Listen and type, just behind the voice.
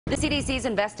The CDC is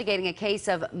investigating a case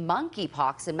of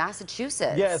monkeypox in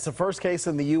Massachusetts. Yeah, it's the first case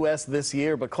in the U.S. this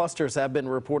year, but clusters have been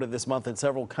reported this month in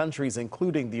several countries,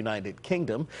 including the United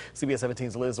Kingdom. CBS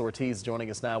 17's Liz Ortiz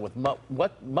joining us now with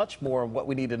much more of what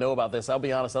we need to know about this. I'll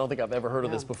be honest, I don't think I've ever heard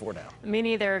of this before now. Me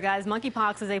neither, guys.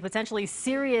 Monkeypox is a potentially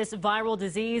serious viral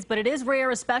disease, but it is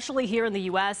rare, especially here in the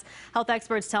U.S. Health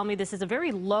experts tell me this is a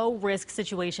very low-risk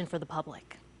situation for the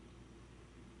public.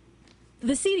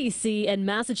 The CDC and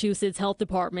Massachusetts Health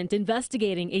Department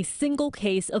investigating a single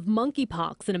case of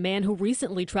monkeypox in a man who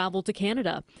recently traveled to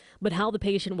Canada. But how the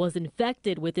patient was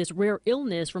infected with this rare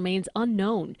illness remains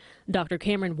unknown. Dr.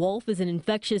 Cameron Wolfe is an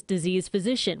infectious disease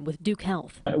physician with Duke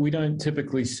Health. We don't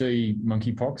typically see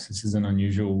monkeypox. This is an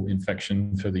unusual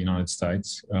infection for the United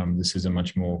States. This is a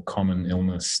much more common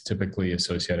illness, typically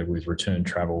associated with return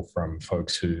travel from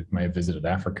folks who may have visited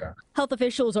Africa. Health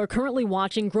officials are currently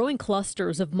watching growing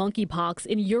clusters of monkeypox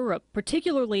in Europe,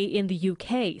 particularly in the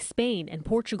UK, Spain, and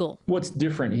Portugal. What's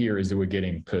different here is that we're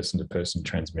getting person-to-person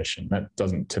transmission. That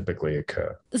doesn't typically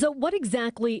occur. So what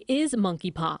exactly is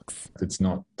monkeypox? It's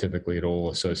not typically at all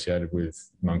associated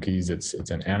with monkeys. It's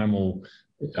an animal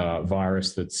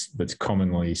virus that's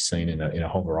commonly seen in a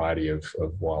whole variety of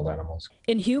wild animals.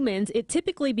 In humans, it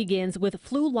typically begins with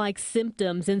flu-like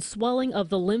symptoms and swelling of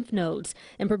the lymph nodes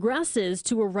and progresses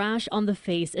to a rash on the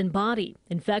face and body.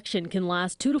 Infection can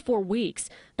last 2 to 4 weeks.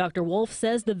 Dr. Wolfe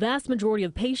says the vast majority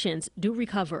of patients do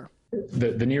recover.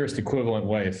 The nearest equivalent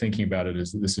way of thinking about it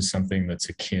is that this is something that's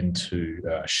akin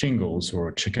to shingles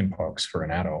or chickenpox for an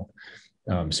adult.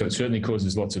 So it certainly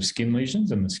causes lots of skin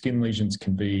lesions, and the skin lesions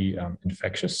can be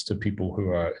infectious to people who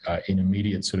are in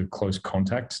immediate sort of close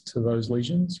contact to those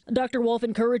lesions. Dr. Wolfe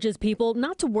encourages people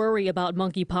not to worry about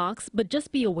monkeypox, but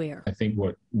just be aware. I think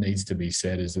what needs to be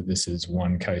said is that this is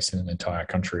one case in an entire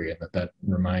country, and that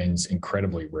remains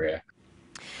incredibly rare.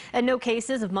 And no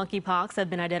cases of monkeypox have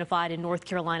been identified in North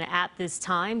Carolina at this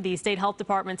time. The state health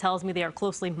department tells me they are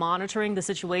closely monitoring the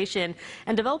situation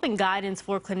and developing guidance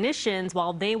for clinicians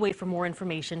while they wait for more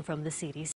information from the CDC.